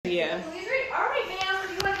Yeah. All right, ma'am.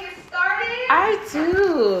 Do you want to get started? I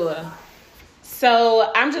do.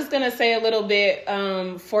 So I'm just going to say a little bit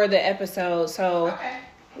for the episode. So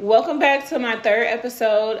welcome back to my third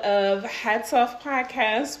episode of Hats Off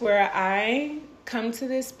Podcast, where I come to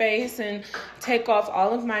this space and take off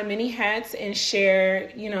all of my many hats and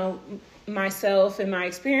share, myself and my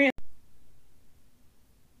experience.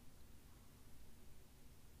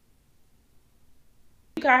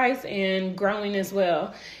 Guys, and growing as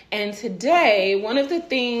well. And today, one of the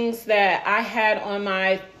things that I had on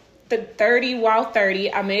my 30 while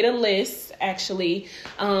 30, I made a list actually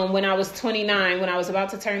when I was 29, when I was about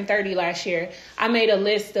to turn 30 last year. I made a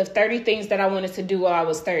list of 30 things that I wanted to do while I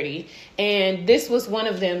was 30. And this was one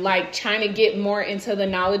of them, like trying to get more into the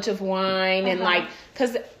knowledge of wine and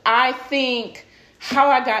because I think how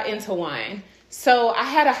I got into wine. So I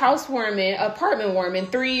had a apartment warming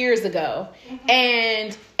 3 years ago,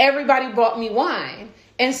 and everybody bought me wine.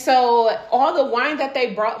 And so all the wine that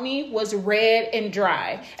they brought me was red and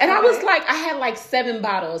dry. And I was like, I had like 7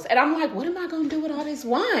 bottles. And I'm like, what am I going to do with all this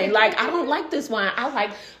wine? Like, I don't like this wine. I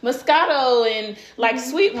like Moscato and like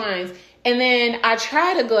sweet wines. And then I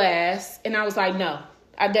tried a glass and I was like, no,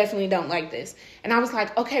 I definitely don't like this. And I was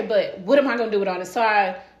like, okay, but what am I going to do with all this? So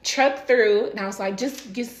I trucked through and I was like,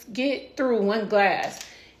 just get through one glass.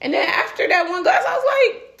 And then after that one glass, I was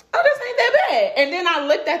like, oh, this ain't that bad. And then I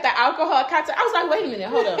looked at the alcohol content. I was like, wait a minute,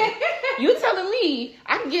 hold on. You telling me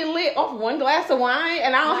I can get lit off one glass of wine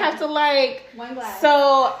and I don't have to one glass.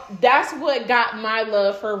 So that's what got my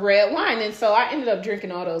love for red wine. And so I ended up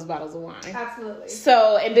drinking all those bottles of wine. Absolutely.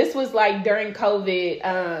 So, and this was like during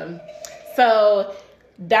COVID. So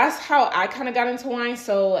that's how I kind of got into wine.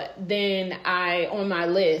 So then on my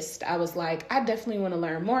list, I was like, I definitely want to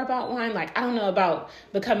learn more about wine. Like, I don't know about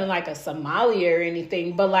becoming like a sommelier or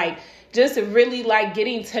anything, but like just really like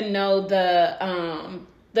getting to know the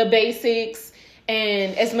basics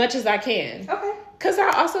and as much as I can. Okay. Cause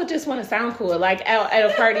I also just want to sound cool, like out at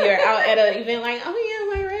a party or out at an event, like,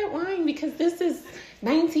 oh yeah, my red wine because this is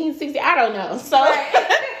 1960. I don't know. So.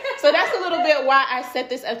 So that's a little bit why I set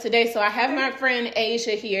this up today. So I have my friend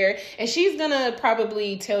Asia here, and she's going to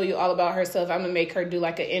probably tell you all about herself. I'm going to make her do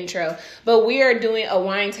like an intro. But we are doing a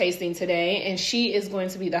wine tasting today, and she is going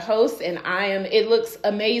to be the host, and it looks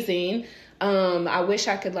amazing. I wish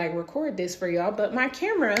I could like record this for y'all, but my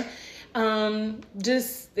camera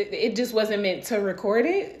it just wasn't meant to record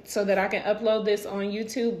it so that I can upload this on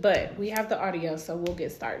YouTube, but we have the audio, so we'll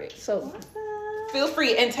get started. So feel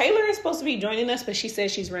free. And Taylor is supposed to be joining us, but she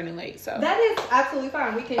says she's running late. So that is absolutely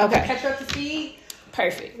fine. We can catch her up to speed.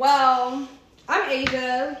 Perfect. Well, I'm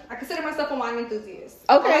Asia. I consider myself a wine enthusiast.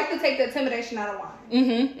 Okay. I like to take the intimidation out of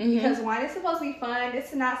wine. Because wine is supposed to be fun.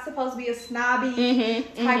 It's not supposed to be a snobby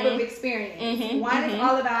type of experience. Wine is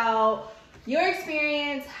all about your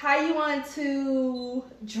experience, how you want to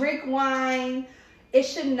drink wine. It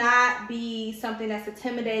should not be something that's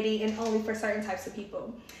intimidating and only for certain types of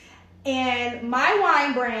people. And my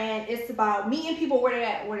wine brand is about meeting people where they're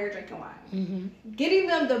at, where they're drinking wine. Getting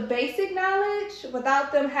them the basic knowledge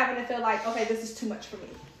without them having to feel like, okay, this is too much for me.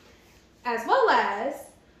 As well as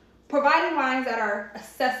providing wines that are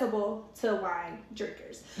accessible to wine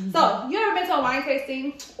drinkers. So, you ever been to a wine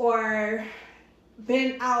tasting or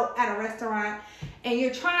been out at a restaurant and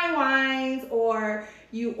you're trying wines or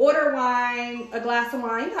you order wine, a glass of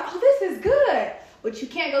wine, you're like, oh, this is good. But you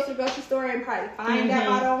can't go to the grocery store and probably find that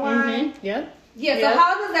bottle of wine. Yeah, so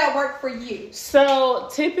how does that work for you? So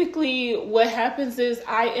typically what happens is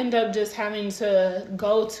I end up just having to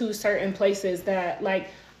go to certain places that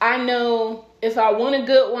like I know if I want a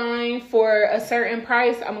good wine for a certain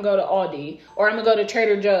price, I'm going to go to Aldi or I'm going to go to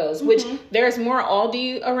Trader Joe's, which there's more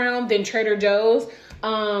Aldi around than Trader Joe's.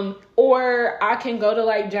 Or I can go to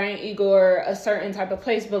like Giant Eagle or a certain type of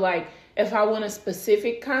place, but like if I want a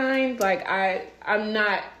specific kind, like I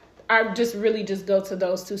just really just go to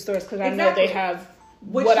those 2 stores because I know they have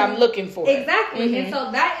what I'm looking for. Exactly. And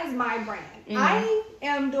so that is my brand. I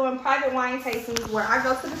am doing private wine tastings where I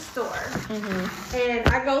go to the store and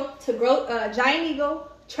I go to Giant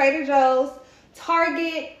Eagle, Trader Joe's,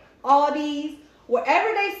 Target, Aldi's,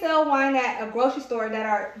 wherever they sell wine at a grocery store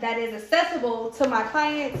that is accessible to my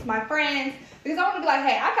clients, my friends. Because I want to be like,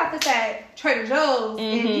 hey, I got this at Trader Joe's,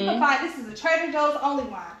 and you can find this is a Trader Joe's only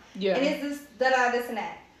wine. Yeah. And it's this, this and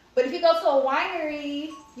that. But if you go to a winery,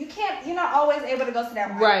 you're not always able to go to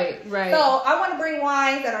that winery. Right. So I want to bring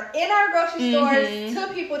wines that are in our grocery stores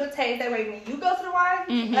to people to taste. That way, when you go to the wine,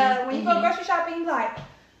 when you go grocery shopping, you're like,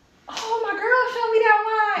 oh, my girl showed me that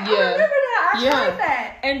wine. Yeah. I remember that. I tried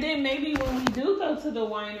that. And then maybe when we do go to the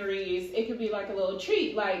wineries, it could be like a little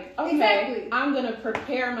treat. Like, okay, Exactly. I'm going to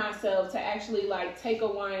prepare myself to actually like take a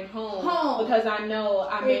wine home. Because I know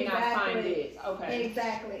I may not find it. Okay.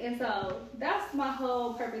 Exactly. And so that's my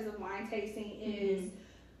whole purpose of wine tasting is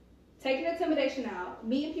taking intimidation out,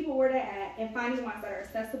 meeting people where they're at, and finding wines that are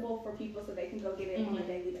accessible for people so they can go get it on a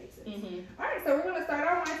daily basis. All right, so we're going to start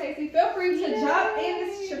our wine tasting. Feel free to jump in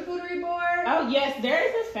this charcuterie board. Oh, yes, there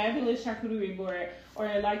is a fabulous charcuterie board, or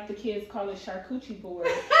like the kids call it charcuterie board.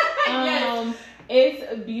 Yes.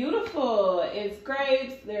 It's beautiful. It's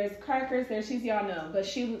grapes, there's crackers, y'all know, but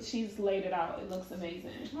she's laid it out. It looks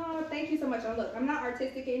amazing. Oh, thank you so much. Oh, look, I'm not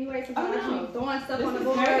artistic anyway, so I'm no. actually throwing stuff This on the is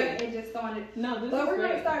board great. and just throwing it. No, this But is we're great.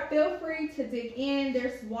 going to start. Feel free to dig in.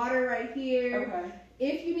 There's water right here. Okay.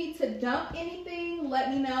 If you need to dump anything, let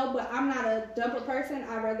me know. But I'm not a dumper person.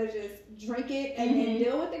 I'd rather just drink it and then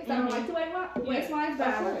deal with it. Because I don't like to waste wine. But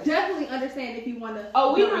I would definitely understand if you want to.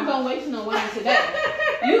 Oh, we're not going to waste no wine today.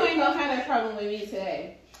 You ain't going to have that problem with me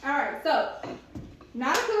today. All right. So,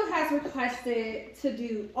 Nautical has requested to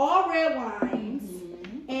do all red wines.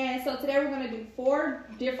 And so today we're going to do 4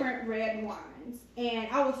 different red wines. And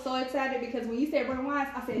I was so excited because when you said red wines,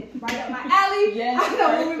 I said, right up my alley. Yes, I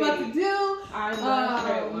know what we're about to do. I love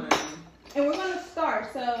red wine. And we're going to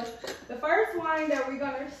start. So the first wine that we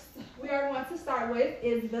are going to start with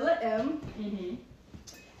is Villa M.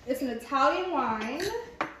 It's an Italian wine,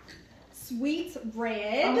 sweet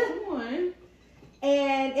red. Oh, come on.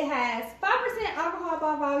 And it has 5% alcohol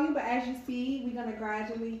by volume, but as you see, we're going to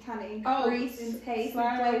gradually kind of increase in taste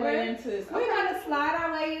and flavor. We're going to slide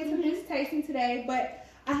our way into this tasting today, but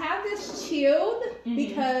I have this chilled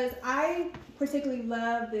because I particularly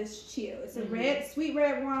love this chill. It's a sweet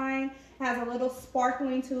red wine, has a little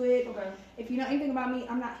sparkling to it. Okay. If you know anything about me,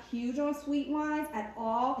 I'm not huge on sweet wines at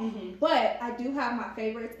all, but I do have my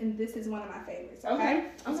favorites, and this is one of my favorites. Okay.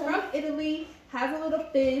 It's from Italy, has a little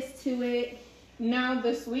fizz to it. Now,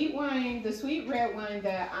 the sweet red wine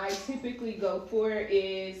that I typically go for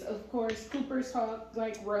is, of course, Cooper's Hawk,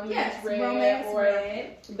 like Romance Red,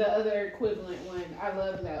 or the other equivalent one. I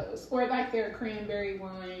love those. Or like their cranberry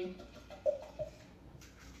wine.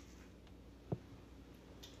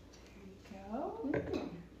 There you go.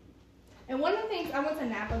 And one of the things, I went to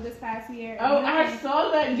Napa this past year. Oh, I saw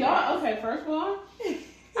that. Y'all, okay, first of all,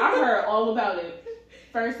 I heard all about it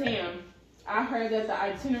firsthand. I heard that the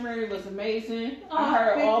itinerary was amazing. I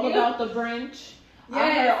heard all about the brunch.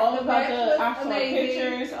 I heard all about I saw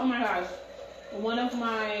pictures. Oh my gosh. One of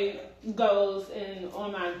my goals and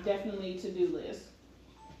on my definitely to-do list.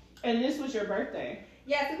 And this was your birthday.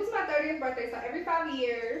 Yes, it was my 30th birthday. So every 5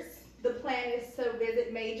 years, the plan is to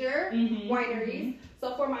visit major wineries.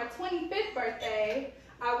 So for my 25th birthday,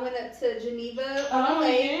 I went up to Geneva on the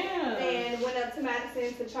lake and went up to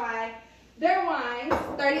Madison to try their wines.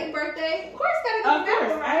 30th birthday, of course, gotta go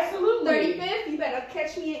to right? Absolutely. 35th, you better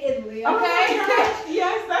catch me in Italy, okay? Oh my gosh,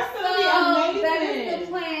 yes, that's gonna be amazing. That is the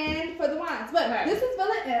plan for the wines. But this is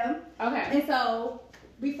Villa M. Okay. And so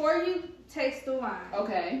before you taste the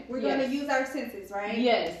wine, we're gonna use our senses, right?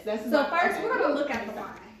 Yes, that's. So first, we're gonna look at the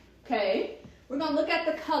wine. Okay. We're gonna look at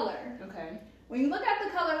the color. Okay. When you look at the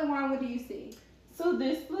color of the wine, what do you see? So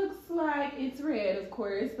this looks like it's red, of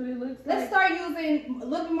course, but it looks Let's start using a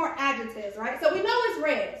little bit more adjectives, right? So we know it's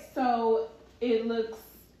red. So it looks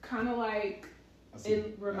kind of like,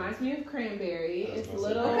 it reminds me of cranberry. It's a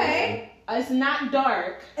little, it's not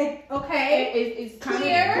dark. It's kind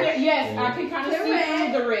clear. of clear. Yes, I can kind of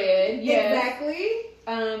see through the red. Yes. Exactly.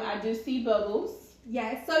 I do see bubbles.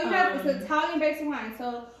 Yes, so you have this Italian-based wine.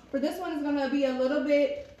 So for this one, it's going to be a little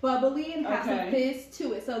bit bubbly and have some fizz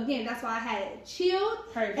to it. So again, that's why I had it chilled.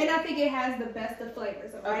 Perfect. And I think it has the best of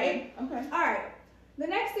flavors, okay? Okay. All right. The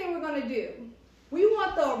next thing we're going to do, we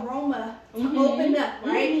want the aroma to open up,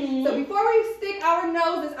 right? So before we stick our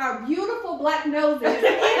noses, our beautiful black noses, into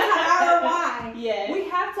our wine, we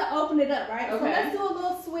have to open it up, right? So let's do a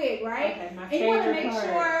little swig, right? Okay, my and you want to make part.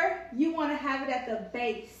 sure you want to have it at the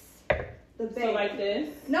base. So like this?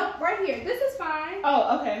 Nope, right here. This is fine.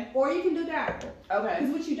 Oh, okay. Or you can do that. Okay.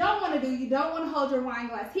 Because what you don't want to do, you don't want to hold your wine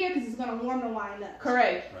glass here because it's going to warm the wine up.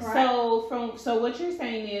 Correct. Right. So what you're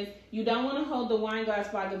saying is you don't want to hold the wine glass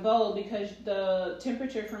by the bowl because the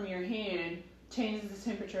temperature from your hand changes the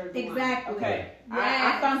temperature of the wine. Exactly. Okay.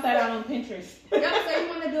 Yes. I found that out on Pinterest. Yep, so you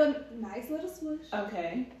want to do a nice little swoosh.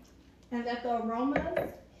 Okay. And let the aromas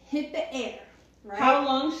hit the air. Right? How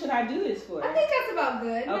long should I do this for? I think that's about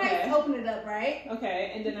good. Okay. Nice, open it up, right?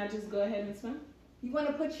 Okay, and then I just go ahead and smell? You want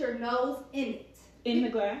to put your nose in it. In the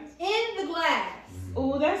glass? In the glass.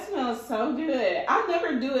 Oh, that smells so good. I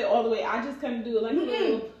never do it all the way. I just kind of do it like a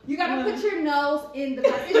little. You gotta put your nose in the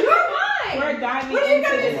glass. It's your wine. We're diving What are you into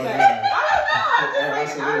gonna this. do?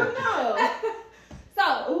 I don't know. So,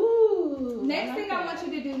 ooh. next thing I want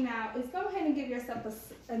you to do now is go ahead and give yourself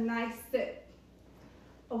a nice sip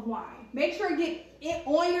of wine. Make sure you get it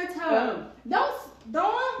on your tongue.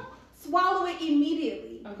 Don't swallow it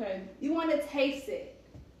immediately. Okay. You want to taste it.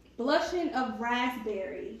 Blushing of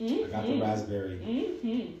raspberry. I got the raspberry.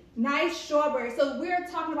 Mm-hmm. Nice strawberry. So we're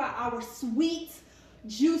talking about our sweet,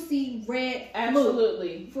 juicy red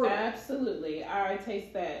Absolutely. fruit. Absolutely. I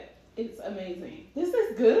taste that. It's amazing. This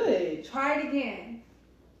is good. Try it again.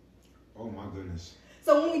 Oh my goodness.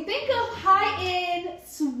 So when we think of high-end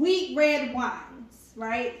sweet red wines,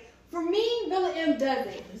 right? For me, Villa M does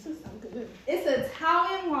it. This is so good. It's an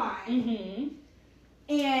Italian wine. Mm-hmm.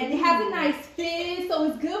 And it has a nice fizz, so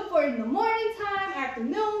it's good for in the morning time,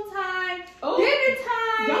 afternoon time, Oh, dinner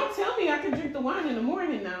time. don't tell me I can drink the wine in the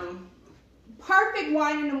morning now. Perfect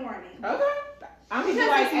wine in the morning. Okay. I mean, Because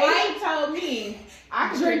like it's light. Aiden told me I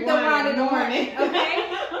can Drink the wine in the morning, okay?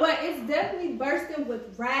 okay? But it's definitely bursting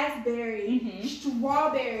with raspberry,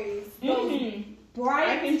 strawberries, those bright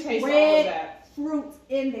I can taste all of red that. fruits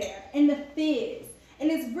in there, and the fizz.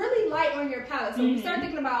 And it's really light on your palate. So when you start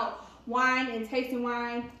thinking about wine and tasting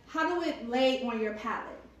wine, how do it lay on your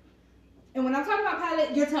palate? And when I'm talking about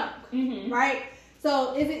palate, your tongue, right?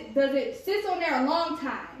 So does it sit on there a long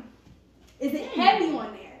time? Is it heavy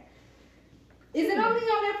on there? Is it only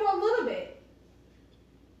on there for a little bit?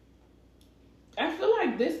 I feel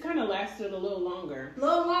like this kind of lasted a little longer. A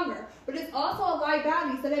little longer. But it's also a light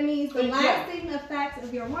body, so that means the lasting effects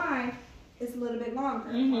of your wine is a little bit longer.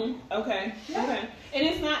 Okay. Yeah. Okay. And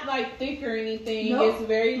it's not like thick or anything. Nope. It's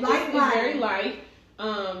very Light. It's very light.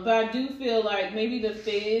 But I do feel like maybe the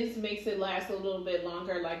fizz makes it last a little bit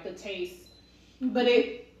longer, like the taste. But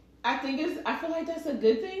I feel like that's a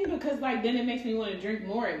good thing because like then it makes me want to drink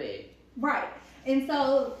more of it. Right. And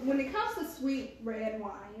so when it comes to sweet red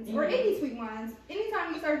wines or any sweet wines,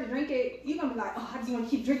 anytime you start to drink it, you're gonna be like, oh, I just want to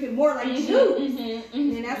keep drinking more like juice.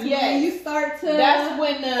 And that's when you start to. That's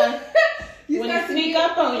when when it sneak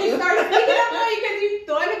up on you. It starts sneaking up on you because you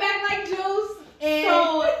throwing it back like juice. And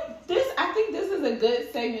So I think this is a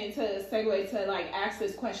good segment to segue to like ask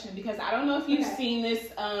this question because I don't know if you've seen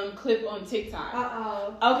this clip on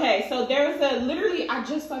TikTok. Okay, so there was literally I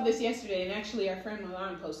just saw this yesterday and actually our friend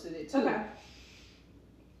Milan posted it too. Okay.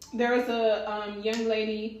 There was a young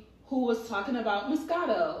lady who was talking about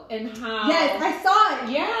Moscato and how I saw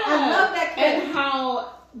it. Yeah, I love that clip. And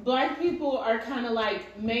how Black people are kind of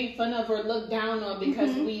like made fun of or looked down on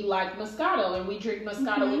because we like Moscato and we drink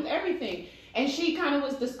Moscato with everything. And she kind of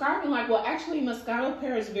was describing like, well, actually Moscato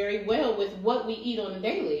pairs very well with what we eat on a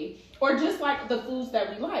daily or just like the foods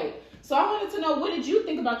that we like. So I wanted to know, what did you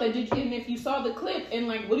think about that? And if you saw the clip and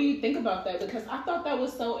like, what do you think about that? Because I thought that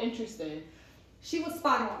was so interesting. She was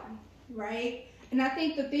spot on, right? And I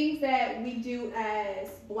think the things that we do as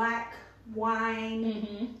Black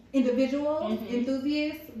wine individuals,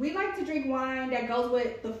 enthusiasts, we like to drink wine that goes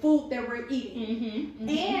with the food that we're eating.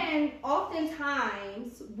 And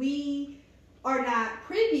oftentimes we are not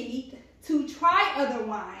privy to try other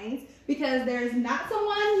wines because there's not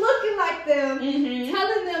someone looking like them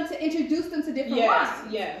telling them to introduce them to different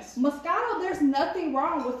wines. Yes. Moscato, there's nothing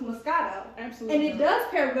wrong with Moscato. Absolutely. And it does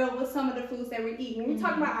pair well with some of the foods that we eat. When we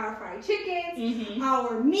talk about our fried chickens,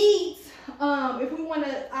 our meats, if we want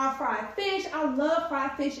our fried fish, I love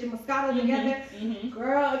fried fish and Moscato together.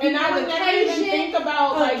 Girl, if and you I would never even think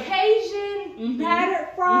about like Cajun battered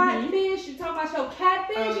fried fish, you talk about your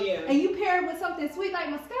catfish, and you pair it with something sweet like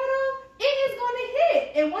Moscato, it is going to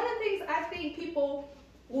hit. And one of the things I think people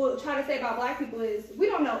will try to say about Black people is we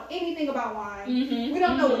don't know anything about wine. We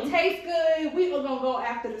don't know what tastes good. We are going to go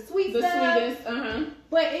after the sweet stuff. The sweetest,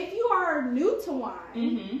 But if you are new to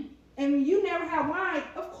wine and you never had wine,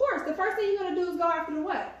 of course, the first thing you're going to do is go after the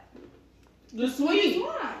what? The sweet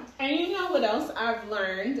wine. And you know what else I've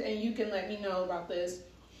learned, and you can let me know about this.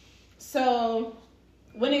 So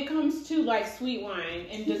when it comes to like sweet wine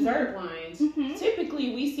and dessert wines,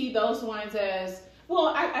 typically we see those wines as,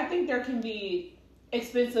 well, I think there can be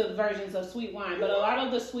expensive versions of sweet wine, but a lot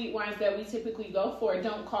of the sweet wines that we typically go for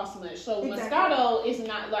don't cost much. So Moscato is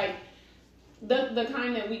not like, the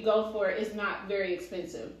kind that we go for is not very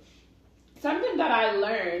expensive. Something that I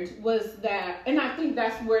learned was that, and I think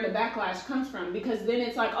that's where the backlash comes from, because then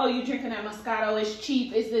it's like, oh, you're drinking that Moscato, it's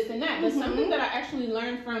cheap, it's this and that. But something that I actually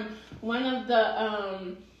learned from one of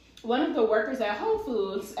the workers at Whole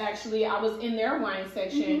Foods, actually, I was in their wine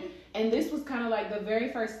section, and this was kind of like the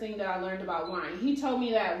very first thing that I learned about wine. He told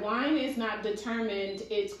me that wine is not determined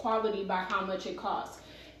its quality by how much it costs.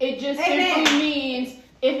 It just simply means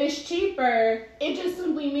if it's cheaper, it just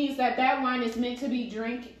simply means that wine is meant to be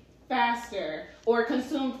drank faster or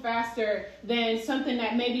consumed faster than something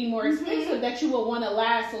that may be more expensive that you will want to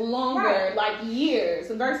last longer, like years,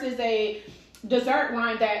 versus a dessert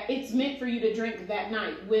wine that it's meant for you to drink that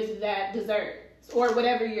night with that dessert or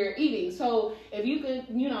whatever you're eating. So if you could,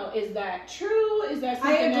 is that true? Is that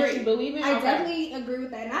something that you believe in? I definitely agree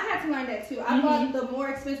with that. And I had to learn that too. I thought the more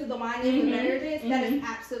expensive the wine is, the better it is. That is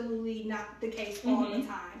absolutely not the case all the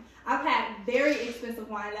time. I've had very expensive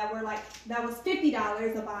wine that was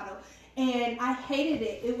 $50 a bottle, and I hated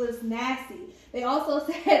it. It was nasty. They also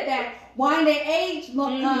said that wine that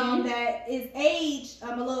that is aged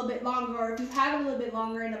a little bit longer, or if you have it a little bit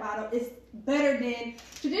longer in the bottle, is better than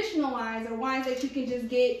traditional wines or wines that you can just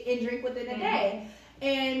get and drink within a day.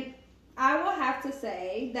 And I will have to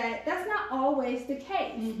say that that's not always the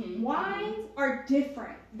case. Wines are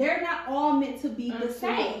different. They're not all meant to be the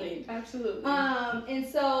same. Absolutely. And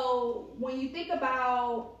so when you think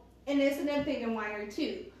about, and it's another thing in winery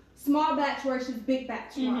too, small batch versus big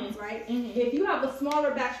batch wines, right? If you have a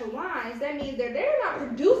smaller batch of wines, that means that they're not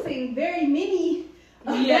producing very many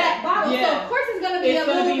of that bottle. So of course it's going to be a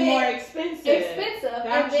little bit more expensive. Gotcha.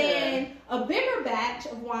 And then a bigger batch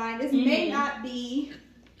of wine, this may not be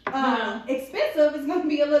expensive. It's going to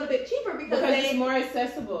be a little bit cheaper because it's more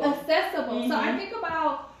accessible. So I think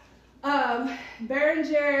about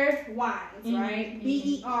Beringer wines, right?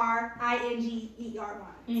 Beringer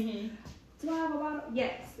wines. Do I have a bottle?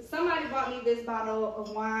 Yes. Somebody bought me this bottle of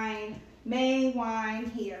wine, Maine wine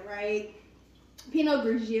here, right? Pinot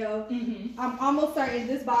Grigio. I'm almost certain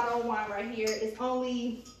this bottle of wine right here is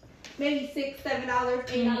only maybe $6, $7,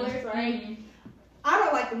 $8, right? I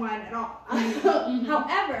don't like the wine at all.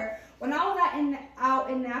 However, when I was out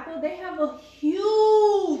in Napa, they have a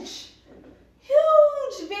huge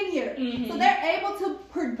vineyard. So they're able to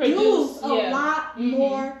produce a lot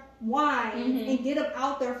more wine and get them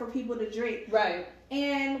out there for people to drink. Right.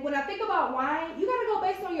 And when I think about wine, you gotta go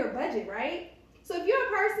based on your budget, right? So if you're a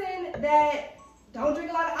person that don't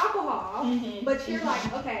drink a lot of alcohol, but you're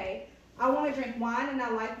like, okay, I want to drink wine and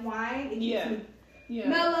I like wine, it keeps me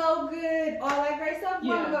mellow, good, all that great stuff, I'm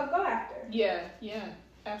gonna go after. Yeah,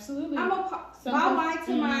 absolutely. I'm gonna buy wine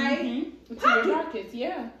to my pockets.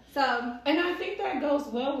 So, and I think that goes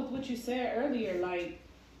well with what you said earlier, like,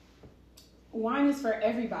 wine is for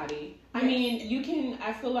everybody. I mean,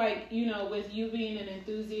 I feel like, with you being an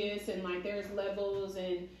enthusiast and like there's levels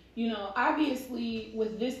and, obviously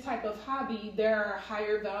with this type of hobby, there are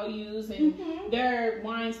higher values and there are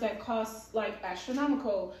wines that cost like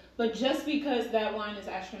astronomical. But just because that wine is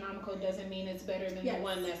astronomical doesn't mean it's better than the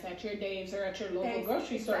one that's at your Dave's or at your local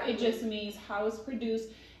grocery store. It just means how it's produced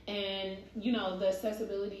and, the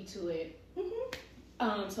accessibility to it.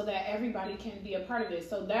 So that everybody can be a part of it.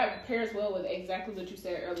 So that pairs well with exactly what you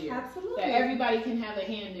said earlier. Absolutely. That everybody can have a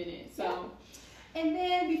hand in it. So, and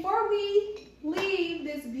then before we leave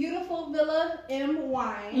this beautiful Villa M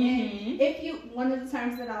wine, and one of the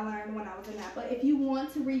terms that I learned when I was in Napa, if you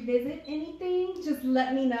want to revisit anything, just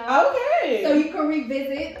let me know. Okay. So you can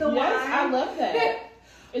revisit the wine. Yes, I love that.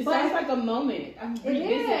 It sounds like a moment. I'm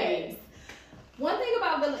revisiting. One thing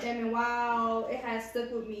about Villa M, and while it has stuck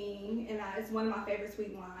with me, and it's one of my favorite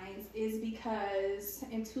sweet wines, is because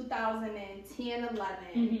in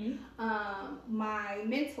 2010-11, my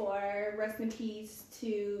mentor, rest in peace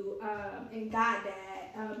to and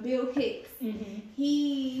goddad, Bill Hicks,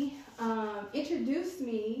 he introduced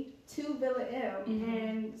me to Villa M,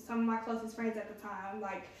 and some of my closest friends at the time,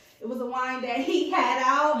 like, it was a wine that he had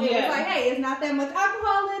out. It was like, hey, it's not that much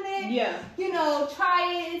alcohol in it.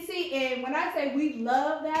 Try it and see. And when I say we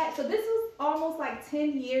love that, so this was almost like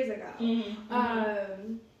 10 years ago.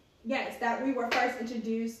 Yes, that we were first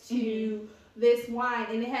introduced to this wine,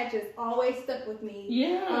 and it had just always stuck with me.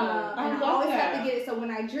 I always have to get it. So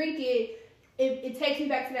when I drink it, it takes me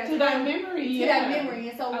back to that memory.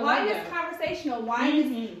 And so wine is conversational.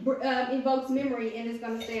 Wine invokes memory, and it's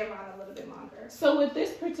going to stay around a little bit longer. So with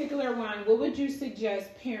this particular wine, what would you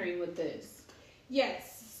suggest pairing with this?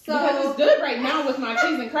 Yes. So, because it's good right now with my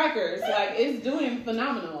cheese and crackers. Like, it's doing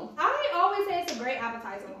phenomenal. I always say it's a great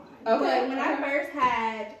appetizer wine. Okay. But when I first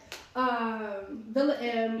had Villa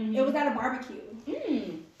M, it was at a barbecue.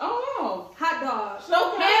 Oh. Hot dogs.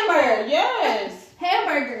 So hamburgers. Yes.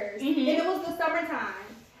 Hamburgers. And it was the summertime.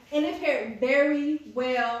 And it paired very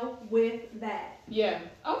well with that. Yeah.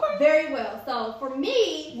 Okay. Very well. So for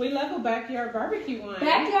me, we love a backyard barbecue wine.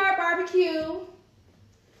 Backyard barbecue.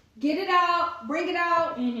 Get it out, bring it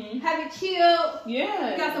out, have it chilled.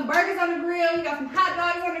 Yeah. You got some burgers on the grill, you got some hot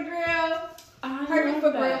dogs on the grill. Perfect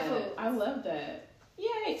for grill food. I love that.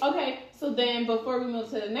 Yay. Okay, so then before we move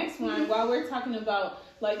to the next one, while we're talking about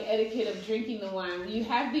like etiquette of drinking the wine, you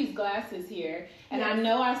have these glasses here, and I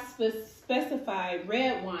know I specified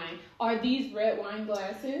red wine. Are these red wine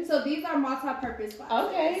glasses? So these are multi-purpose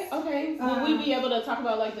glasses. Okay. Will we be able to talk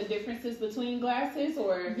about like the differences between glasses,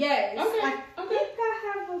 or? Yes. Okay. I think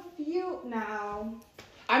I have a few now.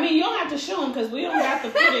 I mean, you don't have to show them because we don't got the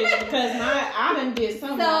footage because I done did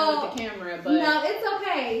something wrong with the camera, but no, it's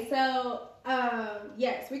okay. So.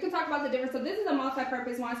 Yes, we can talk about the difference. So this is a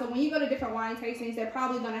multi-purpose wine. So when you go to different wine tastings, they're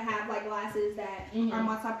probably going to have like glasses that are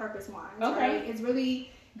multi-purpose wines. Okay. Right? It's really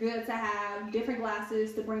good to have different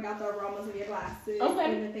glasses to bring out the aromas of your glasses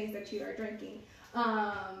and the things that you are drinking.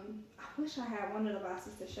 I wish I had one of the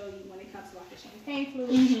glasses to show you when it comes to like the champagne flute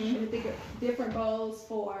and the different bowls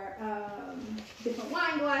for different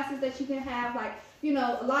wine glasses that you can have. Like, you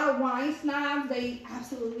know, a lot of wine snobs, they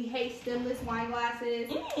absolutely hate stemless wine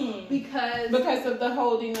glasses because of the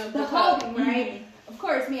holding of the holding, right? Of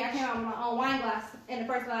course, I came out with my own wine glass, and the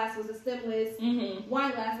first glass was a stemless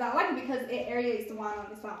wine glass. But I like it because it aerates the wine on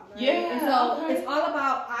its own, right? Yeah. And so it's all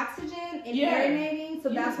about oxygen and aerating, so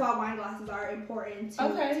that's why wine glasses are important to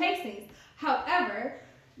tastings. However,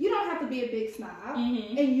 you don't have to be a big snob,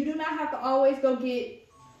 and you do not have to always go get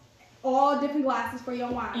all different glasses for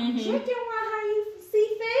your wine. Drink your wine how you see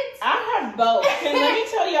fit. I have both. And let me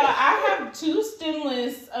tell y'all, I have 2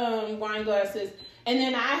 stemless wine glasses. And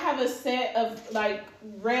then I have a set of like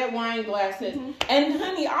red wine glasses. And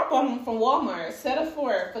honey, I bought them from Walmart. Set of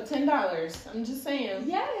 4 for $10. I'm just saying.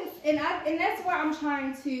 Yes, and that's where I'm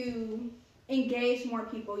trying to engage more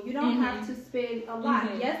people. You don't have to spend a lot.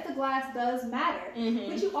 Yes, the glass does matter,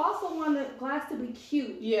 but you also want the glass to be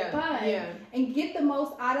cute, fun, and get the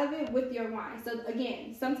most out of it with your wine. So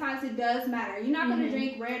again, sometimes it does matter. You're not going to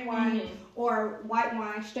drink red wine or white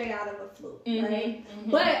wine straight out of a flute, right?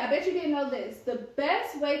 But I bet you didn't know this. The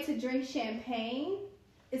best way to drink champagne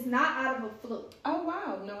is not out of a flute. Oh,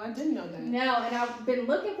 wow. No, I didn't know that. No, and I've been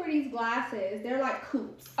looking for these glasses. They're like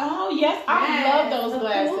coupes. Oh, yes. I love those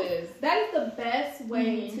glasses. That is the best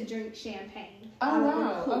way to drink champagne. Oh,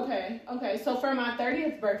 wow. Okay. So for my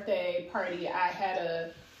 30th birthday party, I had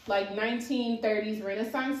a like 1930s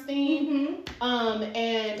Renaissance theme.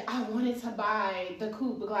 And I wanted to buy the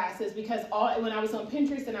coupe glasses because when I was on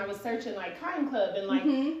Pinterest and I was searching like Cotton Club and like,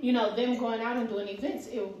 you know, them going out and doing events,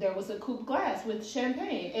 there was a coupe glass with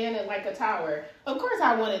champagne and like a tower. Of course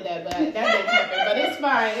I wanted that, but that didn't happen. But it's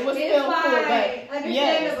fine. It was still cool. But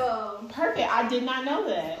understandable. Yes, perfect. I did not know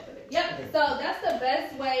that. Yep. So that's the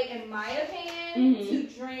best way, in my opinion, to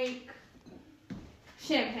drink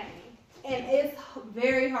champagne. And it's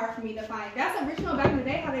very hard for me to find. That's original back in the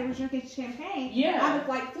day how they were drinking champagne. Out of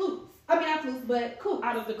like flutes. I mean, not flutes, but coupe.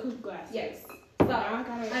 Out of the coupe glass. Yes. So I'm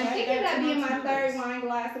thinking that being my third wine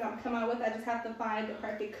glass that I'm coming out with, I just have to find the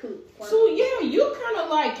perfect coupe. So yeah, you kind of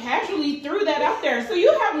like casually threw that out there. So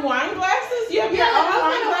you have wine glasses? You have your own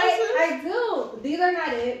wine glasses? I do. These are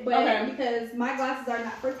not it, but because my glasses are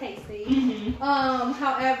not for tasting.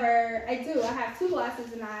 However, I do. I have 2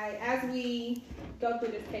 glasses, and as we go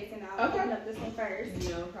through this tasting, I'll open up this one first,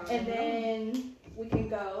 and then we can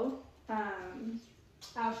go.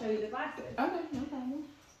 I'll show you the glasses. Okay, no problem.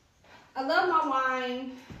 I love my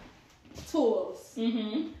wine tools.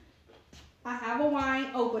 I have a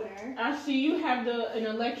wine opener. I see you have an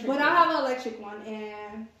electric one. I have an electric one,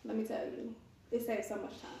 and let me tell you, it saves so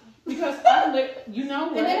much time. Because you know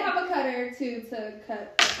what? And then I have a cutter too to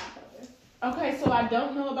cut the top of it. Okay, so I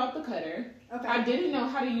don't know about the cutter. Okay. I didn't know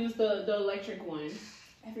how to use the electric one.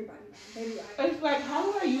 Everybody knows. It's like, how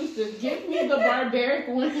do I use this? Give me the barbaric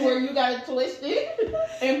one where you gotta twist it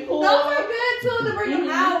and pull. Those are good too to bring them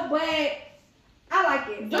out, but I like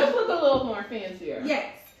it. Just look a little more fancier.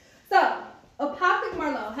 Yes. So, Apothic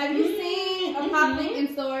Merlot. Have you seen Apothic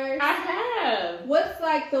in stores? I have. What's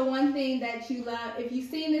like the one thing that you love? If you've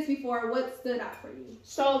seen this before, what stood out for you?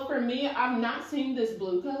 So for me, I've not seen this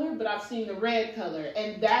blue color, but I've seen the red color.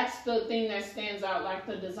 And that's the thing that stands out. Like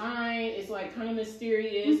the design is like kind of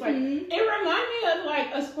mysterious. Like it reminds me of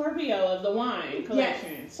like a Scorpio of the wine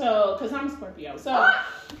collection. Yes. So, because I'm a Scorpio. So,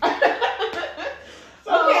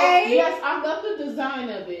 yes, I love the design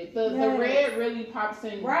of it. The red really pops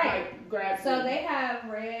in, like grabs. So they have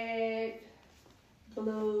red,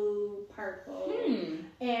 blue, purple,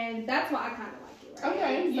 and that's why I kind of like it. Right?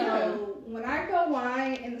 Okay, so when I go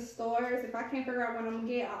wine in the stores, if I can't figure out what I'm gonna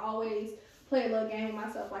get, I always play a little game with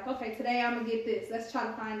myself. Like, okay, today I'm gonna get this. Let's try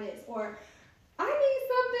to find this. Or I need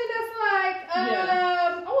something that's like,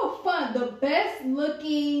 fun. The best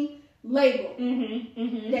looking label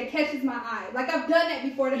that catches my eye. Like I've done that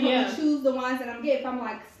before to help me choose the wines that I'm getting. If I'm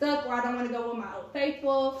like stuck or I don't want to go with my Old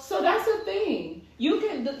Faithful. So that's the thing. You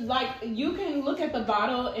can look at the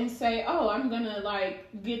bottle and say, "Oh, I'm gonna like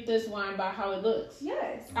get this wine by how it looks."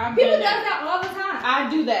 Yes, I've people done does that all the time. I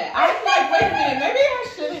do that. I'm like, wait a minute, maybe I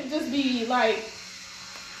shouldn't just be like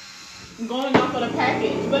going off of the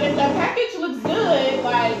package. But if the package looks good,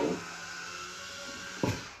 like.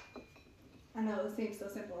 I know it seems so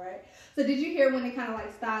simple, right? So did you hear when it kind of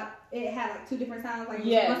like stopped? It had like two different sounds. Like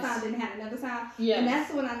one sound didn't have another sound. Yes. And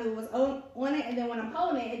that's when I knew it was on it. And then when I'm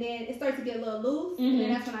holding it, and then it starts to get a little loose. And then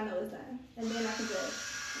that's when I know it's done. And then I can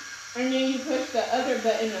just. And then you push the other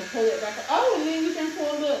button and pull it back. Oh, and then you can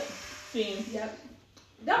pull the thing. Yep.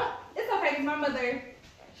 It's okay because my mother,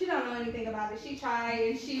 she don't know anything about it. She tried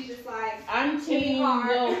and she's just like. I'm team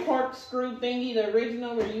little corkscrew thingy, the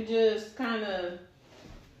original, where you just kind of.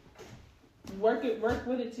 Work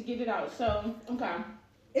with it to get it out. So, okay.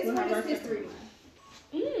 It's Women's History Month.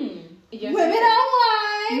 Yes, Women on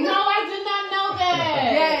Wine. No, I did not know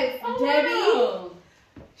that. Yes, Debbie. Wow.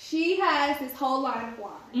 She has this whole line of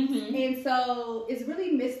wines. And so it's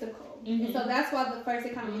really mystical. And so that's why the first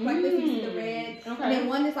it kind of looks like this. You see the red. Okay. And then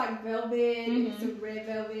one is like velvet. It's a red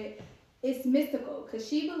velvet. It's mystical because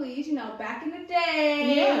she believes, back in the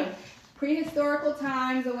day, prehistorical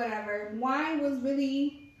times or whatever, wine was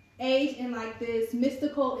really aged in like this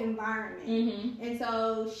mystical environment. And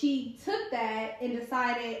so she took that and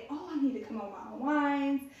decided, I need to come up with my own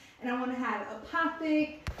wines and I want to have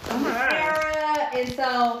apothic era. And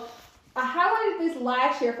so I highlighted this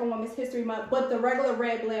last year for Women's History Month, but the regular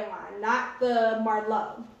red blend wine, not the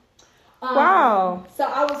Merlot. Wow. So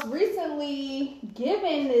I was recently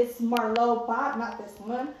given this Merlot bottle, not this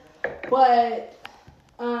one, but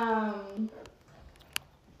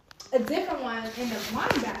a different one in the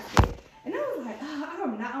wine basket. And I was like,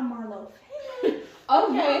 I'm not a Merlot fan. I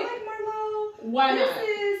like Merlot. Why not?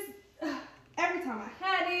 Every time I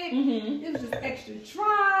had it, it was just extra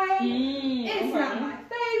dry. It's not my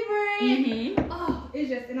favorite. It's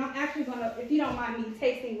just, and I'm actually gonna, if you don't mind me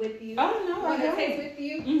tasting with you. Oh no, I'm gonna taste with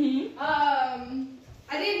you. I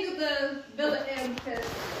didn't do the Villa M because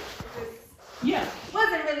it just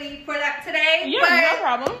wasn't really for that today. Yeah, but no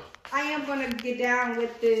problem. I am gonna get down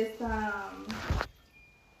with this.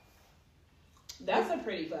 That's a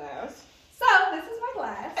pretty glass. So this is my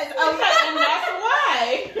glass. Okay, and that's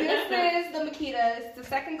why. This is the Makita. It's the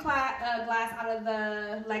second glass out of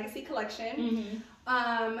the Legacy collection.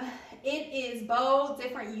 It is bold,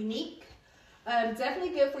 different, unique.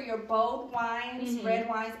 Definitely good for your bold wines, red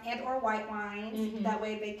wines, and or white wines. That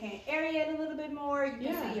way they can aerate a little bit more. You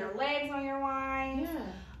can see your legs on your wines.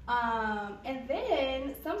 And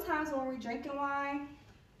then sometimes when we're drinking wine,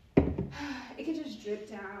 it can just drip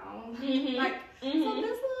down. Like so this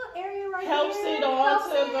little area right helps here it all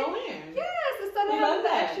to go in. Yes, instead of having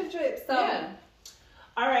the extra drip. So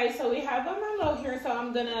all right, so we have a Merlot here, so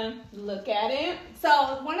I'm gonna look at it.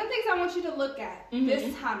 So one of the things I want you to look at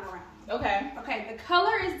this time around. Okay, the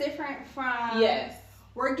color is different from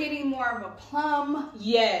we're getting more of a plum.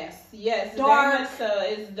 Yes, dark. Very much so.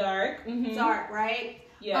 It's dark. Dark, right?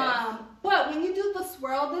 Yes. But when you do the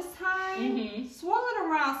swirl this time, swirl it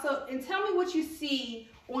around. So, and tell me what you see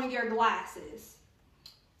on your glasses.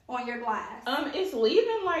 On your glass. It's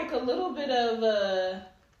leaving like a little bit of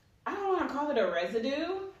I don't want to call it a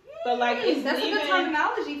residue, but like that's leaving, a good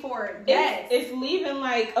terminology for it. Yes. It's leaving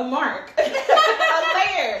like a mark, a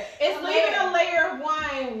layer. It's leaving a layer of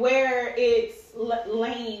wine where it's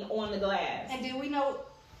laying on the glass. And do we know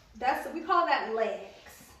we call that legs.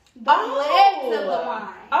 The legs of the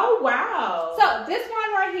wine. Oh, wow. So this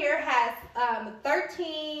one right here has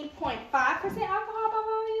 13.5% alcohol by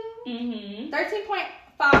volume.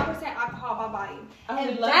 13.5% alcohol by volume.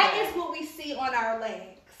 And that is what we see on our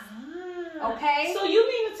legs. Okay? So you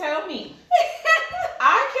mean to tell me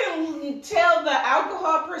I can tell the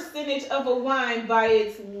alcohol percentage of a wine by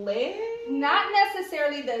its legs? Not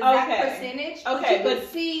necessarily the exact percentage, but you can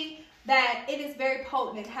see that it is very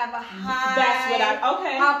potent. It have a high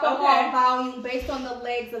alcohol volume based on the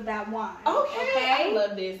legs of that wine. Okay. I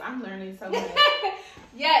love this. I'm learning so much.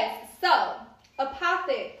 Yes. So,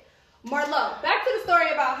 apothic. Merlot. Back to the story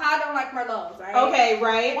about how I don't like Merlots, right? Okay,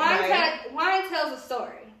 right. Wine tells a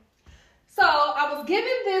story. So, I was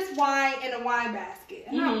given this wine in a wine basket.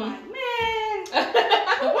 And I'm like, man,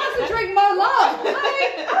 who wants to drink Merlot? Like,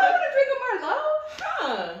 I don't want to drink a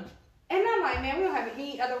Merlot. And I'm like, man, we don't have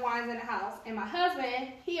any other wines in the house. And my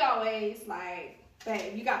husband, he always like,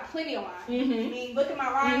 babe, you got plenty of wine. I mean, look at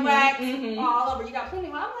my wine wax all over. You got plenty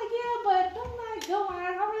of wine. I'm like, yeah, but don't like the good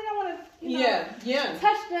wines. I really don't want to, yeah.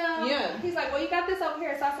 touch them. Yeah. He's like, well, you got this over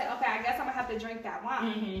here. So I said, okay, I guess I'm going to have to drink that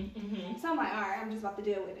wine. So I'm like, all right, I'm just about to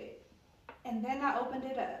deal with it. And then I opened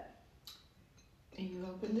it up. And you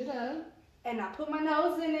opened it up. And I put my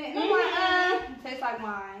nose in it. And I'm like, it tastes like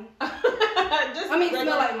wine. Smell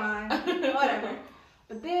like wine. Whatever.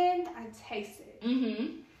 But then I tasted it.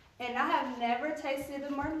 And I have never tasted a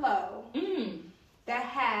Merlot that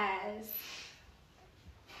has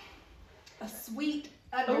a sweet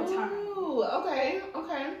undertone. Ooh, okay.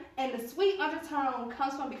 And the sweet undertone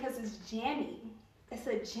comes from because it's jammy. It's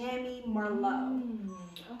a jammy Merlot.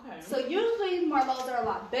 Okay. So usually Merlots are a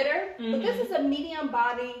lot bitter, but this is a medium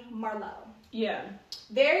body Merlot. Yeah.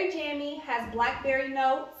 Very jammy, has blackberry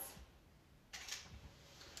notes.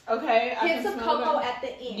 Okay. Hints of cocoa at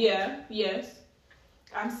the end. Yeah. Yes.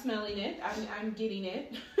 I'm smelling it. I'm getting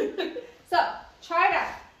it. So try it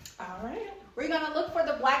out. All right. We're gonna look for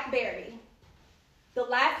the blackberry, the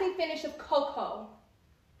lasting finish of cocoa,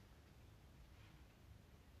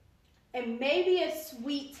 and maybe a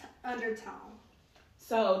sweet undertone.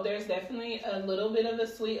 So there's definitely a little bit of a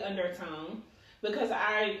sweet undertone because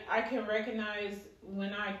I can recognize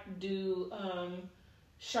when I do not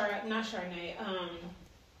Chardonnay,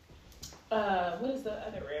 what is the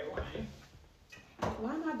other red wine?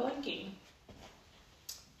 Why am I blanking?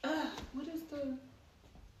 What is the?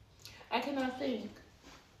 I cannot think.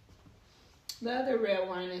 The other red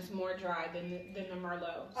wine is more dry than the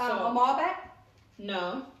Merlot. A Malbec?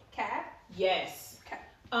 No. Cab? Yes. Okay.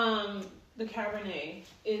 The Cabernet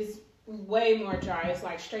is way more dry. It's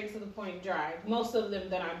like straight to the point dry. Most of them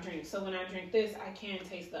that I drink. So when I drink this, I can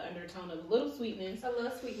taste the undertone of a little sweetness. A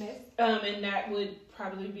little sweetness. And that would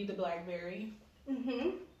probably be the blackberry.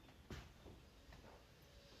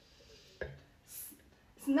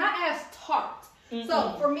 It's not as tart.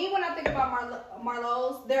 So for me, when I think about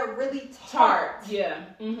Merlots, they're really tart. Yeah.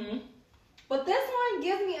 But this one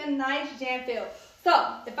gives me a nice jam feel.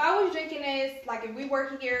 So if I was drinking this, like if we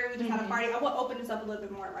were here, we just had a party, I would open this up a little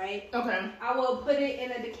bit more, right? Okay. I will put it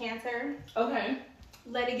in a decanter. Okay.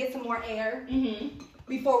 Let it get some more air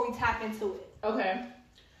before we tap into it. Okay.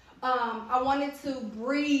 I wanted to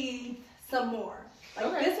breathe some more.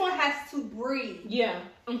 Like this one has to breathe. Yeah.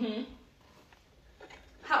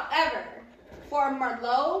 However, for a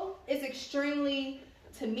Merlot, it's extremely,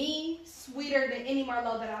 to me, sweeter than any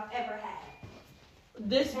Merlot that I've ever had.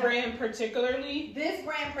 This brand particularly? This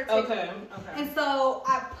brand particularly. Okay. And so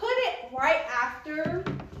I put it right after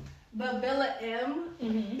the Villa M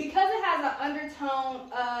because it has an undertone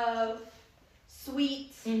of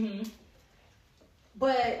sweet.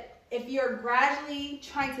 But if you're gradually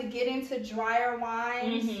trying to get into drier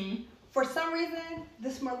wines, for some reason,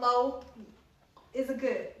 this Merlot is a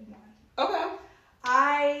good one. Okay.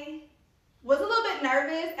 I was a little bit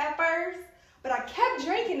nervous at first, but I kept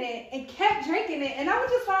drinking it, and I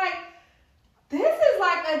was just like, this is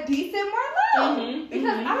like a decent Merlot. Because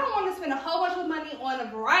I don't want to spend a whole bunch of money on a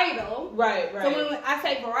varietal. Right. So when I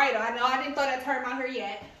say varietal, I know I didn't throw that term out here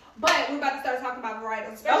yet, but we're about to start talking about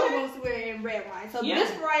varietals, especially when we're in red wine. So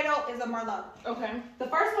this varietal is a Merlot. Okay. The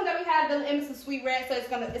first one that we have, the M is a sweet red, so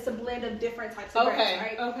it's a blend of different types of grapes,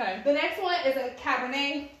 right? Okay. The next one is a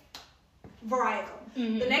Cabernet varietal.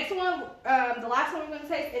 The next one, the last one we're going to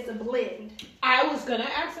taste is a blend. I was going to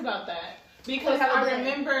ask about that because I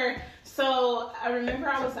remember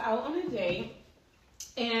I was out on a date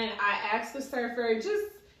and I asked the server, just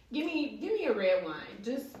give me a red wine.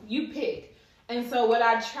 Just you pick. And so what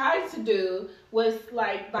I tried to do was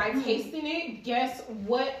like by tasting it, guess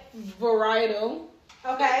what varietal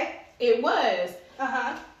it was.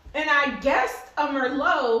 And I guessed a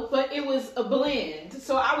Merlot, but it was a blend.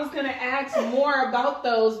 So I was going to ask more about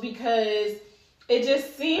those because it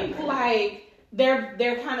just seemed like they're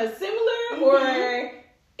kind of similar or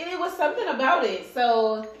it was something about it.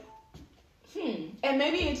 So, and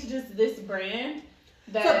maybe it's just this brand.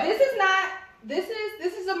 So this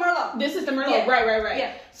is a Merlot. This is the Merlot. Yeah. Right.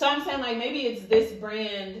 Yeah. So I'm saying like maybe it's this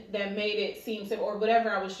brand that made it seem similar or whatever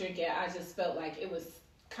I was drinking. I just felt like it was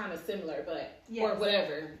kind of similar, but or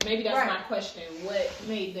whatever. Maybe that's my question. What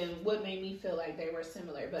made me feel like they were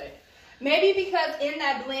similar? But maybe because in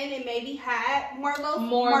that blend it maybe had more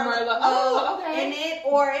Merlot in it,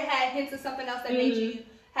 or it had hints of something else that made you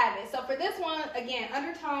have it. So for this one, again,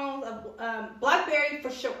 undertones of blackberry for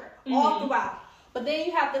sure, all throughout. But then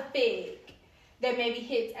you have the fig that maybe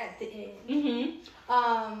hits at the end.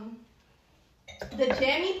 The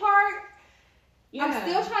jammy part. Yeah. I'm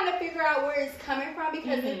still trying to figure out where it's coming from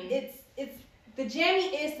because it's the jammy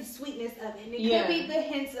is the sweetness of it. And it could be the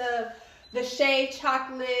hints of the shaved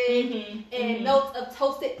chocolate and notes of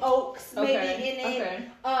toasted oaks maybe in it.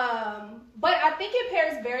 But I think it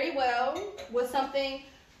pairs very well with something.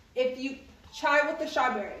 If you try with the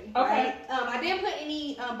strawberry, Okay. right? I didn't put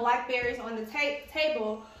any blackberries on the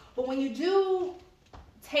table, but when you do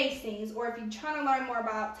tastings, or if you're trying to learn more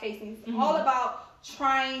about tastings, all about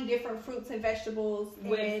trying different fruits and vegetables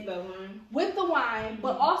With the wine. With the wine,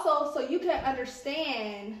 but also so you can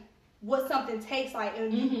understand what something tastes like.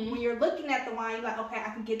 And when you're looking at the wine, you're like, okay, I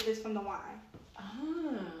can get this from the wine.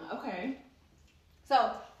 Ah, okay.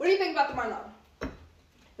 So, what do you think about the Merlot?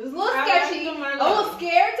 It was a little I sketchy. like the Merlot. I was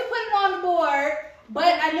scared to put it on the board,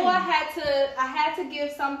 but I knew I had to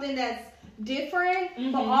give something that's different,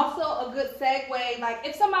 but also a good segue. Like,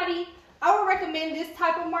 if somebody, I would recommend this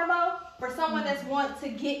type of Merlot for someone that's want to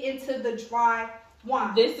get into the dry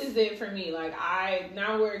wine. This is it for me. Like,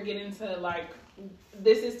 now we're getting to, like,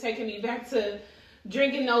 this is taking me back to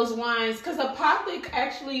drinking those wines, because Apothic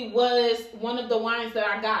actually was one of the wines that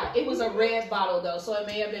I got. It was a red bottle though, so it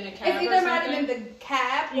may have been a cab. It either might have been the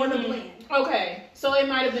cab or the blend. Okay, so it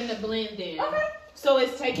might have been the blend then. Okay. So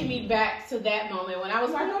it's taking me back to that moment when I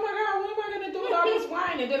was like, oh my God, what am I going to do with all this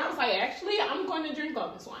wine? And then I was like, actually, I'm going to drink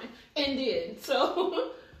all this wine. And did.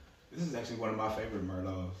 So. This is actually one of my favorite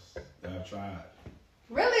Merlots that I've tried.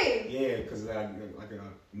 Really? Yeah, because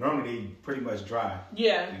normally they pretty much dry.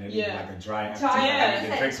 Yeah, And then yeah. like a dry Yeah. You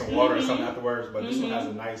can drink some water or something afterwards, but this one has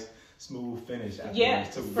a nice smooth finish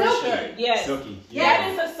afterwards too. For sure. Yes. Silky. That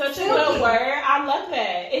is such a good word. I love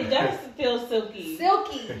that. It does feel silky.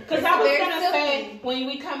 Silky. Because I was going to say, when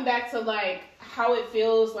we come back to like how it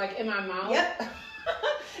feels like in my mouth. Yep.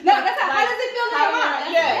 No, that's how does it feel in your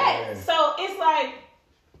mouth? Yeah. So it's like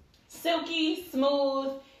silky,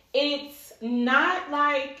 smooth. It's not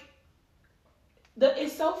like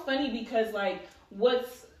it's so funny because like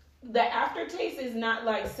what's the aftertaste is not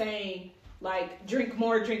like saying like drink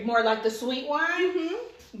more like the sweet wine,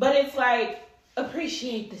 but it's like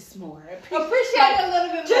appreciate this more. Appreciate it a little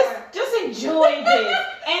bit more. Just enjoy this.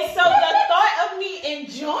 And so the thought of me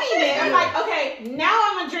enjoying it, I'm like, okay, now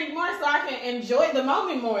I'm gonna drink more so I can enjoy the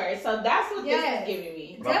moment more. So that's what this is giving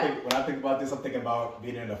me. When I think about this, I'm thinking about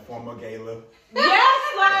being in a formal gala.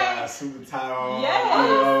 Yes, like suit and tie on.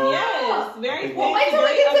 yes, very. Well, wait till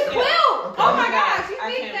we get to Quilt. Okay. Oh my gosh,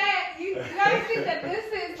 you guys think that this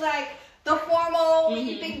is like the formal.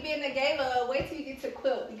 You think being a gala? Wait till you get to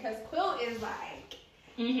Quilt, because Quilt is like.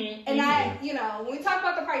 And I, when we talk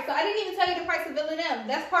about the price, so I didn't even tell you the price of Villa M.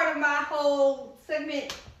 That's part of my whole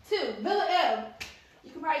segment too. Villa M,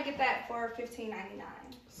 you can probably get that for $15.99.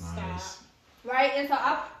 Nice. Right, and so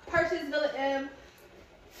I purchased Villa M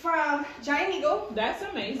from Giant Eagle. That's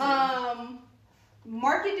amazing.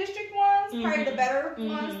 Market District ones, probably the better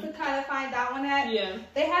ones to kind of find that one at. Yeah.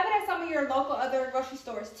 They have it at some of your local other grocery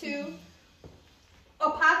stores too.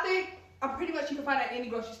 Apothic, I'm pretty much you can find it at any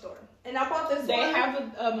grocery store. And I bought this They one. have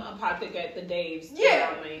a Apothic at the Dave's.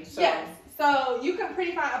 Yeah. So. Yes. So you can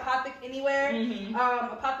pretty find Apothic anywhere.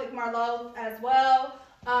 Apothic Merlot as well.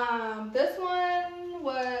 This one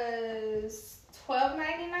was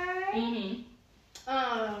 $12.99. Did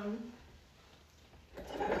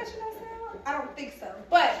I catch it on sale? I don't think so.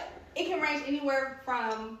 But it can range anywhere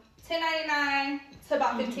from $10.99 to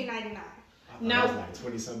about $15.99. Now, it's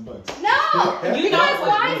like 20-something bucks. No, because what?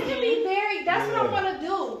 wines can be very. That's what I want to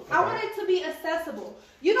do. Okay. I want it to be accessible.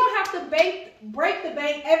 You don't have to break the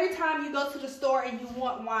bank every time you go to the store and you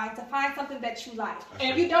want wine to find something that you like.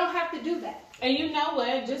 And you don't have to do that. And you know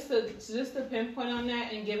what? Just to pinpoint on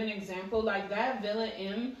that and give an example, like that Villa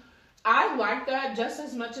M, I like that just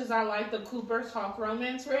as much as I like the Cooper's Hawk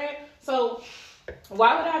Romance Red. So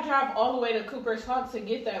why would I drive all the way to Cooper's Hawk to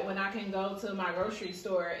get that when I can go to my grocery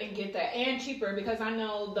store and get that, and cheaper, because I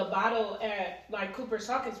know the bottle at like Cooper's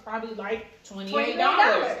Hawk is probably like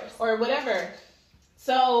 $28 or whatever.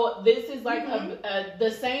 So this is like the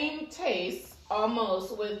same taste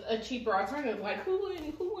almost with a cheaper alternative. Like who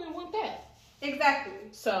wouldn't want that? Exactly.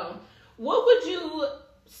 So what would you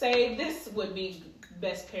say this would be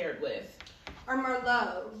best paired with? Or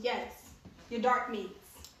Merlot, yes. Your dark meats.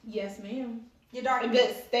 Yes, ma'am. Your dark meats.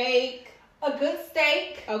 Good Steak. A good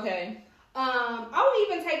steak. Okay. I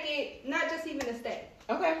would even take it, not just even a steak.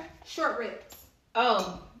 Okay. Short ribs.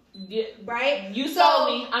 Oh, yeah. Right? You sold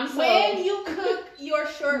me. I'm sold. When you cook your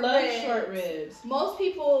short ribs, most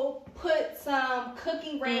people put some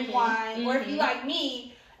cooking red wine, or if you like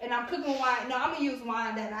me, and I'm cooking wine, no, I'm going to use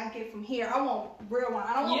wine that I get from here. I want real wine.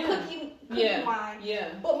 I don't want cooking wine.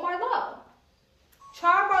 Yeah. But Merlot.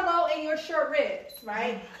 Try Merlot in your short ribs,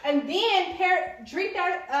 right? And then drink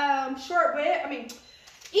that short rib.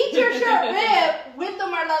 Eat your short rib with the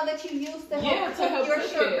Merlot that you use to help cook your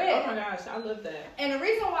short rib. Oh my gosh, I love that. And the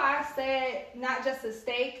reason why I said not just a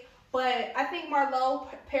steak, But I think Merlot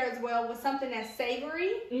pairs well with something that's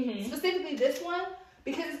savory, specifically this one,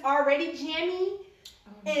 because it's already jammy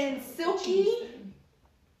and silky.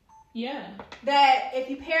 Yeah. That if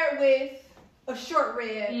you pair it with a short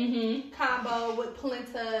rib combo with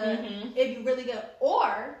polenta, it'd be really good.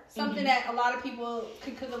 Or something that a lot of people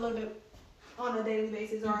can cook a little bit on a daily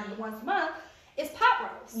basis or once a month is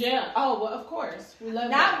pot roast. Yeah. Oh, well, of course. We love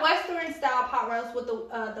Not Western style pot roast with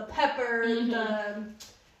the pepper,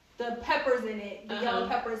 the peppers in it, the yellow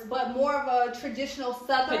peppers, but more of a traditional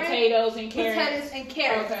Southern potatoes and carrots.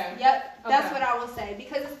 Okay. Yep, that's what I will say,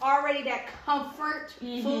 because it's already that comfort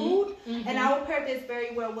food, and I will pair this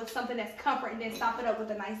very well with something that's comfort, and then top it up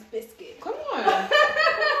with a nice biscuit. Come on,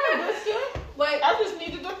 biscuit. But I just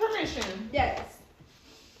needed the permission. Yes.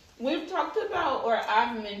 We've talked about, or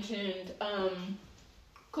I've mentioned,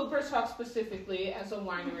 Cooper's Hawk specifically as a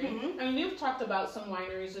winery, and we've talked about some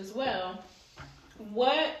wineries as well.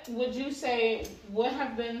 What would you say, what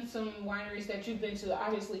have been some wineries that you've been to,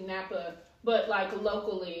 obviously Napa, but like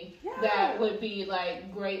locally, that would be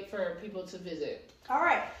like great for people to visit? All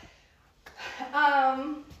right.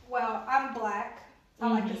 Well, I'm Black.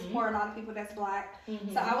 I like to support a lot of people that's Black.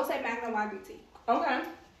 So I will say Magna Wine Boutique. Okay.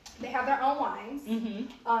 They have their own wines.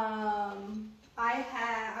 I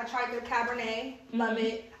tried their Cabernet, love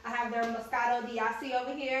it. I have their Moscato d'Asti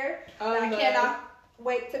over here that I cannot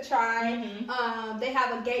wait to try. They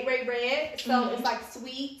have a Gateway Red, so it's like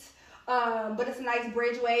sweet, but it's a nice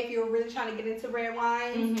bridgeway if you're really trying to get into red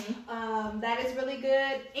wines. That is really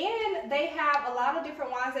good. And they have a lot of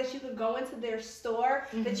different wines that you could go into their store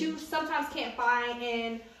that you sometimes can't find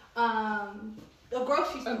in a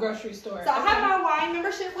grocery store. So I have my wine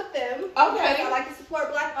membership with them. Okay. I like to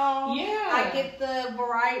support Black owned. Yeah. I get the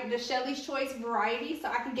Shelley's Choice variety, so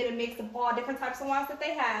I can get a mix of all different types of wines that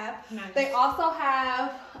they have. Nice. They also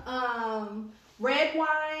have red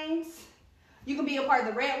wines. You can be a part of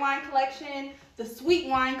the red wine collection, the sweet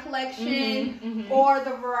wine collection, or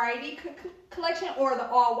the variety collection, or the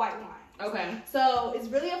all white wine. Okay. So it's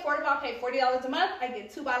really affordable. I pay $40 a month. I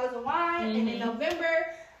get 2 bottles of wine, and in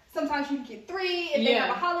November, sometimes you can get 3 if they have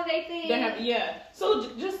a holiday thing. They have, so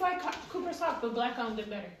just like Cooper's Hawk, but Black owned it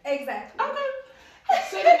better. Exactly. Okay.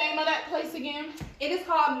 Say the name of that place again. It is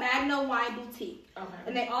called Magna Wine Boutique. Okay.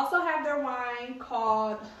 And they also have their wine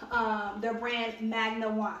called, their brand Magna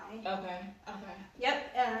Wine. Okay.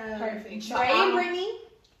 Yep. Perfect. Trey and Brittany.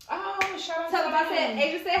 Oh, shout out Tell them I said,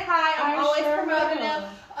 Asia said hi. I'm always promoting them.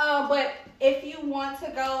 But if you want to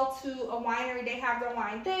go to a winery, they have their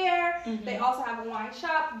wine there. They also have a wine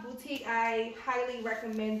shop, boutique. I highly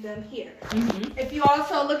recommend them here. If you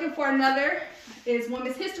also looking for another, is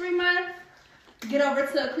Women's History Month. Get over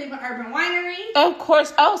to Cleveland Urban Winery. Of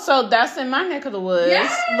course. Oh, so that's in my neck of the woods.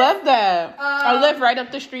 Yes. Love that. I live right up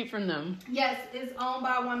the street from them. Yes, it's owned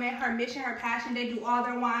by a woman. Her mission, her passion. They do all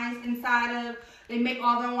their wines inside of. They make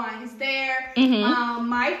all their wines there.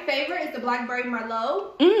 My favorite is the Blackberry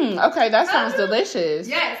Merlot. Okay, that sounds delicious.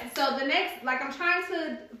 Yes. So the next, I'm trying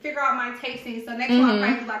to figure out my tasting. So next one, I'm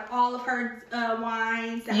trying to all of her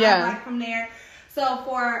wines that I like from there. So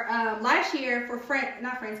for last year, for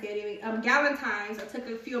Galentine's, I took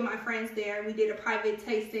a few of my friends there and we did a private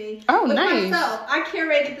tasting. Oh, nice. Myself. I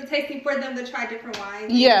curated the tasting for them to try different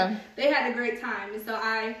wines. Yeah. They had a great time. And so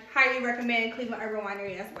I highly recommend Cleveland Urban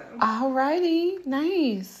Winery as well. Alrighty.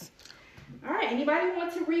 Nice. All right. Anybody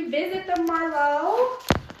want to revisit the Merlot?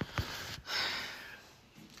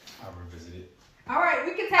 I'll revisit it. All right,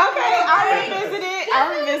 we can take I'll revisit it.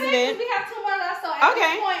 We have 2 more left, so at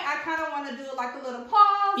this point, I kind of want to do like a little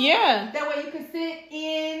pause. Yeah. That way you can sit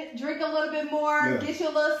in, drink a little bit more, get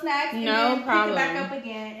your little snacks, and no then problem. pick it back up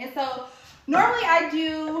again. And so, normally I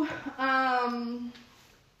do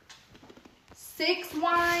 6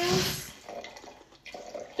 wines.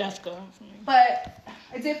 That's good. But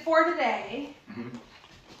I did 4 today.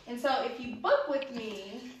 And so, if you book with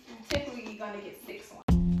me, typically you're going to get 6 wines.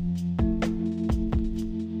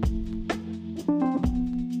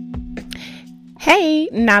 Hey,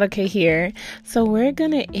 Nautica here. So we're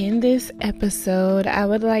going to end this episode. I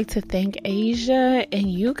would like to thank Asia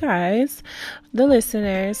and you guys, the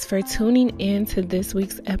listeners, for tuning in to this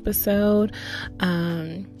week's episode.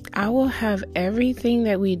 I will have everything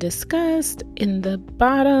that we discussed in the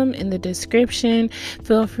bottom, in the description.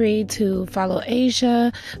 Feel free to follow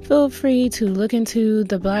Asia. Feel free to look into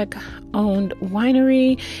the Black-owned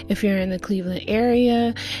winery if you're in the Cleveland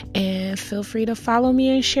area. And feel free to follow me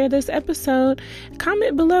and share this episode.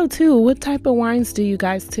 Comment below, too. What type of wines do you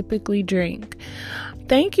guys typically drink?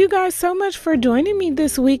 Thank you guys so much for joining me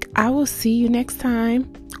this week. I will see you next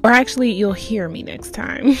time. Or actually, you'll hear me next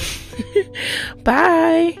time.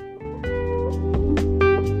 Bye.